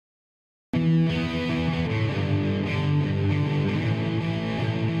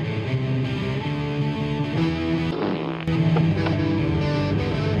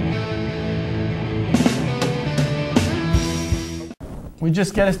We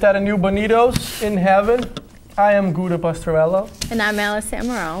just getting started new Banidos in heaven. I am Guto Pastorello. And I'm Alice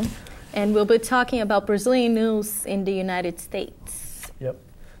Amaral. And we'll be talking about Brazilian news in the United States. Yep.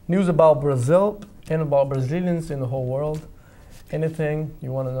 News about Brazil and about Brazilians in the whole world. Anything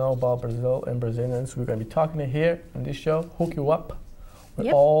you want to know about Brazil and Brazilians, we're going to be talking to here on this show. Hook you up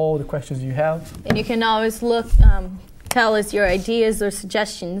with all the questions you have. And you can always look, tell us your ideas or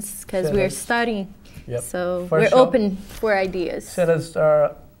suggestions because we're starting. Yep. So we're open for ideas. Send us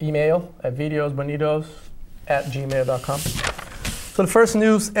our email at videosbanidos@gmail.com. So the first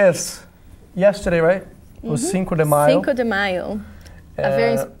news is yesterday, right? It was Cinco de Mayo. Cinco de Mayo.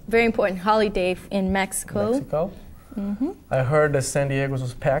 A very important holiday in Mexico. I heard that San Diego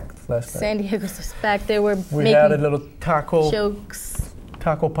was packed last night. San Diego was packed. They were We had a little taco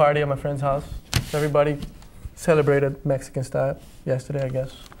party at my friend's house. Everybody celebrated Mexican style yesterday, I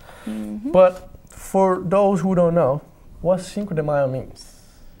guess. But for those who don't know, what Cinco de Mayo means?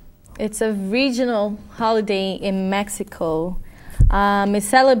 It's a regional holiday in Mexico. It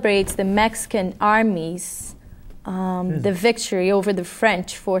celebrates the Mexican army's the victory over the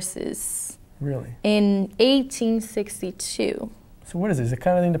French forces. Really? In 1862. So what is this? Is it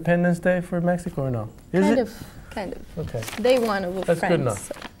kind of Independence Day for Mexico or no? Kind of. Okay. They won over That's France. Good enough.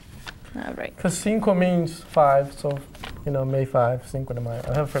 So. All right. Because Cinco means 5, so, you know, May 5, Cinco de Mayo.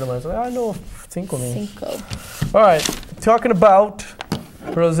 I have a friend of mine who said, I know what Cinco means. Cinco. All right. Talking about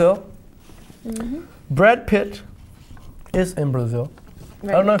Brazil. Brad Pitt is in Brazil.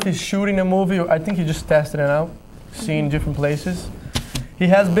 Right. I don't know if he's shooting a movie or I think he just tested it out, seeing different places. He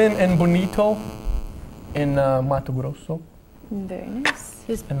has been in Bonito, in Mato Grosso. Very nice.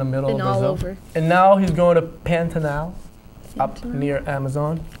 He's in the middle of Brazil. All over. And now he's going to Pantanal, up near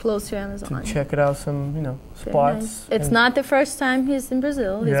Amazon. Close to Amazon. To check it out some, you know, spots. Nice. It's not the first time he's in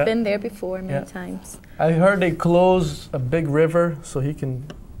Brazil. He's been there before many times. I heard they closed a big river so he can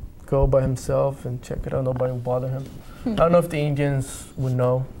go by himself and check it out. Nobody will bother him. I don't know if the Indians would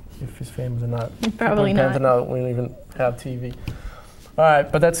know if he's famous or not. Probably not. Pantanal, we don't even have TV. All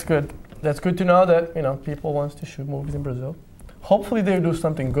right, but that's good. That's good to know that, you know, people want to shoot movies in Brazil. Hopefully they do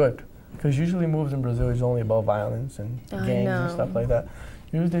something good, because usually movies in Brazil is only about violence and gangs and stuff like that.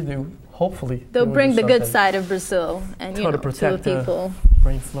 Usually they do, hopefully. They'll bring the good side of Brazil and, you know, to protect the people.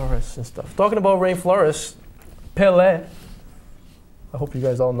 Rainforests and stuff. Talking about rainforests, Pelé. I hope you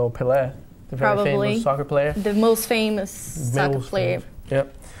guys all know Pelé, the very famous soccer player. The most famous soccer player.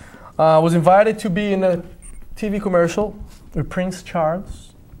 Yep. Was invited to be in a TV commercial with Prince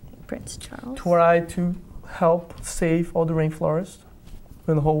Charles. Prince Charles. To try to help save all the rainforests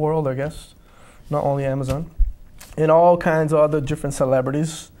in the whole world, I guess. Not only Amazon. And all kinds of other different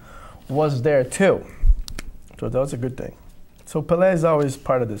celebrities was there too. So that was a good thing. So Pelé is always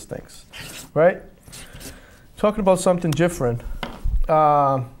part of these things, right? Talking about something different.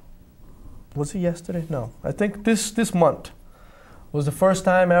 Was it yesterday? No. I think this month was the first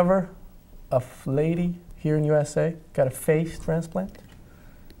time ever a lady here in USA got a face transplant.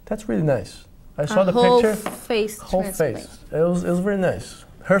 That's really nice. I saw the picture. Whole face. It was very nice.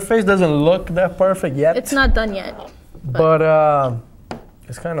 Her face doesn't look that perfect yet. It's not done yet. But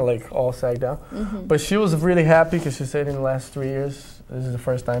it's kind of like all sagged down. But she was really happy because she said in the last 3 years, this is the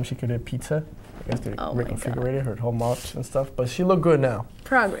first time she could eat pizza. I guess they reconfigured her whole mouth and stuff. But she looked good now.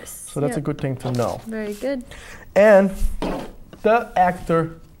 Progress. So that's a good thing to know. Very good. And the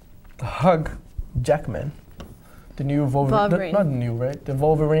actor, Hugh Jackman, the new Wolverine. Not new, right? The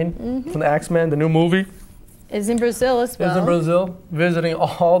Wolverine from the X-Men, the new movie. Is in Brazil as well. Is in Brazil, visiting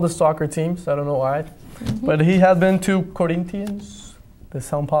all the soccer teams. I don't know why. But he had been to Corinthians, the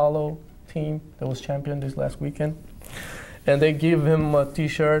São Paulo team that was champion this last weekend. And they give him a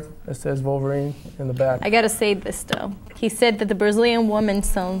T-shirt that says Wolverine in the back. I gotta say this though. He said that the Brazilian women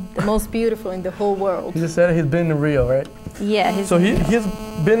sound the most beautiful in the whole world. He just said he's been in Rio, right? Yeah. So he's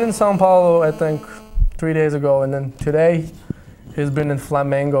been in São Paulo, I think, 3 days ago, and then today he's been in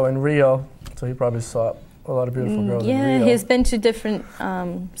Flamengo in Rio. So he probably saw a lot of beautiful girls in Rio. Yeah, he's been to different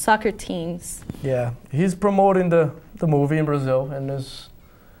soccer teams. Yeah, he's promoting the movie in Brazil, and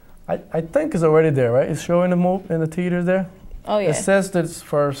I think it's already there, right? It's showing in the theaters there. Oh yeah. It says that it's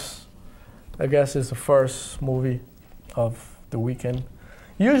first. I guess it's the first movie of the weekend.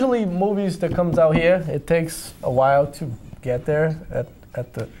 Usually, movies that comes out here, it takes a while to get there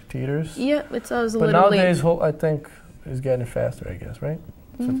at the theaters. Yeah, it's always a little late. But nowadays, I think it's getting faster. I guess, right?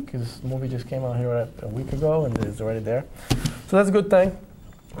 Because the movie just came out here a week ago, and it's already there. So that's a good thing.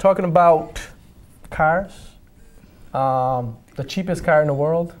 Talking about cars, the cheapest car in the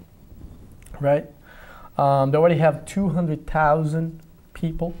world. Right? They already have 200,000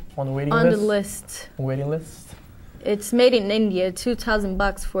 people on the waiting list. On the list. Waiting list. It's made in India.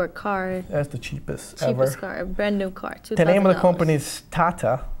 $2,000 for a car. That's the cheapest ever. Cheapest car, a brand new car. $2,000. The name of the company is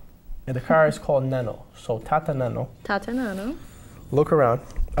Tata, and the car is called Nano. So Tata Nano. Tata Nano. Look around.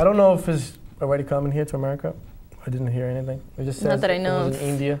 I don't know if it's already coming here to America. I didn't hear anything. It just says Not that I know it was in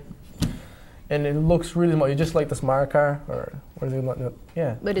India. And it looks really small. You just like the smart car, or what is it?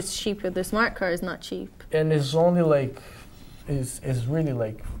 Yeah. But it's cheaper. The smart car is not cheap. And it's only like, it's really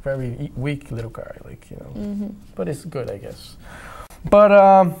like very weak little car, like, you know. Mm-hmm. But it's good, I guess. But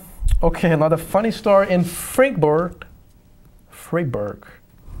okay, another funny story in Freiburg,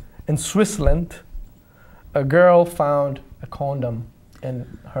 in Switzerland, a girl found a condom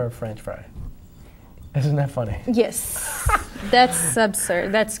in her French fry. Isn't that funny? Yes. That's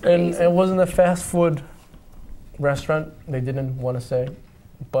absurd. That's crazy. And it wasn't a fast food restaurant. They didn't want to say.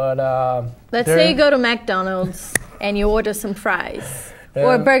 But let's say you go to McDonald's and you order some fries.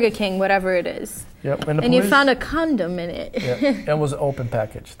 Or Burger King, whatever it is. Yep. And you found a condom in it. Yeah. It was an open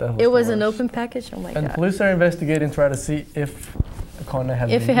package. It was an open package? Oh my God. And police are investigating, trying to see if the condom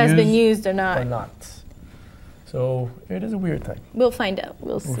has been used or not. So it is a weird thing. We'll find out.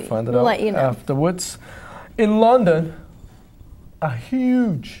 We'll see. We'll let you know afterwards. In London, a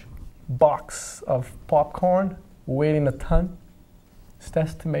huge box of popcorn weighing a ton. It's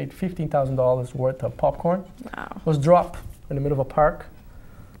estimated $15,000 worth of popcorn. Wow. Was dropped in the middle of a park.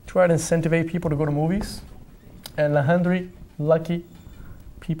 Try to incentivize people to go to movies. And 100 lucky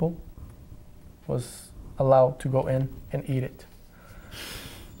people was allowed to go in and eat it.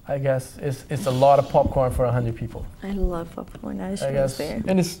 I guess it's a lot of popcorn for 100 people. I love popcorn. I guess. There.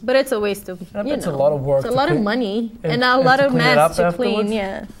 And it's, but it's a waste of, it's a lot of work. It's a lot of money and a lot of mess to clean.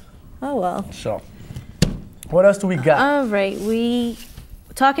 Yeah. Oh well. So, what else do we got? All right,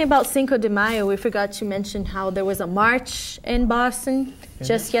 talking about Cinco de Mayo. We forgot to mention how there was a march in Boston the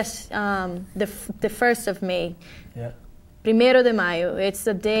 1st of May. Yeah. Primero de Mayo. It's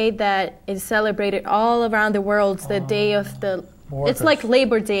a day that is celebrated all around the world. It's the day of the workers. It's like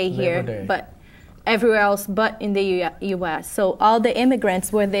Labor Day here, but everywhere else but in the U.S. So all the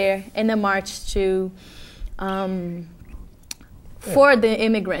immigrants were there in the march to for the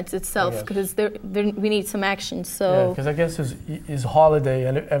immigrants itself, because we need some action. So because I guess it's holiday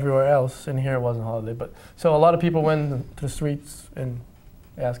and everywhere else, and here it wasn't holiday. But so a lot of people went to the streets and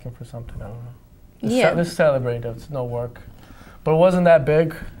asking for something. I don't know. Just celebrate. It's no work, but it wasn't that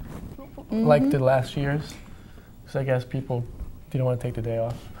big like the last years. So I guess people didn't want to take the day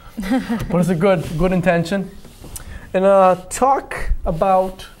off. But it's a good intention. And talk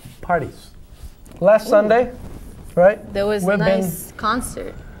about parties. Last Sunday, right? There was a nice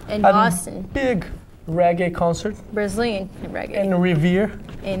concert in Boston. Big reggae concert. Brazilian reggae. In Revere.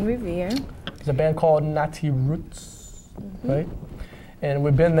 In Revere. There's a band called Natty Roots, right? And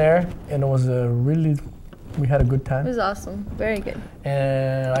we've been there, and it was we had a good time. It was awesome. Very good.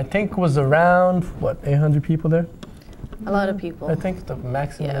 And I think it was around, 800 people there? A lot of people. I think the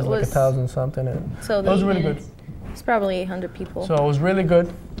maximum was like 1,000 something. So it was really good. It's probably 800 people. So it was really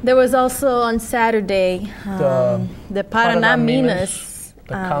good. There was also on Saturday the Paraná Minas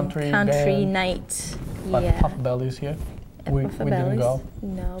country night. Papa Belly's here. We didn't go.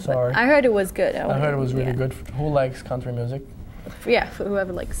 No, sorry. But I heard it was good. I heard it was really good. Who likes country music? Yeah, for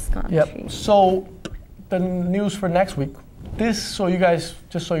whoever likes country. Yep. So the news for next week. So you guys,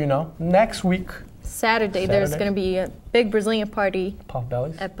 just so you know, next week. Saturday. There's going to be a big Brazilian party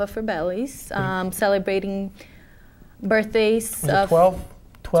at Puffer Belly's, celebrating birthdays of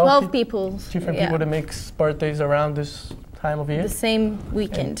 12 people. Different people that make birthdays around this time of year. The same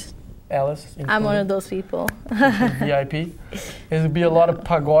weekend. And Alice. I'm one of those people. VIP. There's going to be a lot of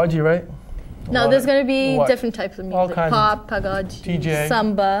pagode, right? No, there's going to be different types of music. All kinds Pop, pagode, DJ,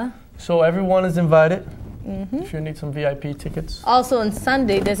 samba. So everyone is invited. If you need some VIP tickets. Also on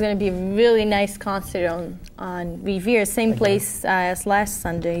Sunday, there's going to be a really nice concert on Revere, same place as last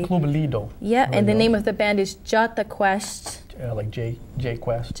Sunday. Club Lido. Yeah, and the name of the band is Jota Quest. Like J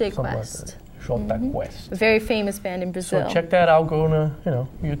Quest. J Quest. Jota Quest. A very famous band in Brazil. So check that out. Go to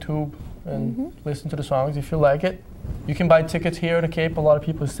YouTube and listen to the songs if you like it. You can buy tickets here at the Cape. A lot of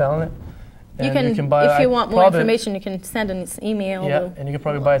people are selling it. You can buy, if you want more information, you can send an email. Yeah, and you can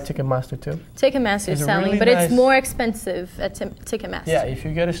probably buy a Ticketmaster too. Ticketmaster is selling, really but it's more expensive at Ticketmaster. Yeah, if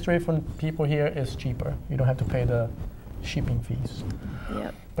you get it straight from people here, it's cheaper. You don't have to pay the shipping fees.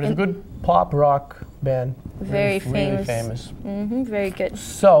 Yeah. But it's a good pop rock band. Very famous. Really famous. Very good.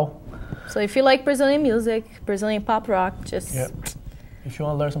 So if you like Brazilian music, Brazilian pop rock, just... Yeah. If you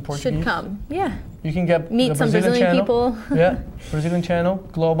want to learn some Portuguese. Should come, yeah. You can get meet some Brazilian channel. People. Yeah, Brazilian channel,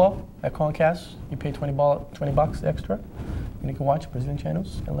 Global, at Comcast. You pay $20 extra, and you can watch Brazilian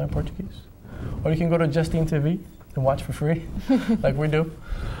channels and learn Portuguese. Or you can go to Justine TV and watch for free, like we do.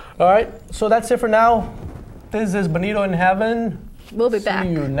 All right, so that's it for now. This is Banido in Heaven. We'll be back.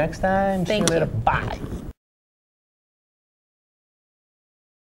 See you next time. Thank See you you. later. Bye.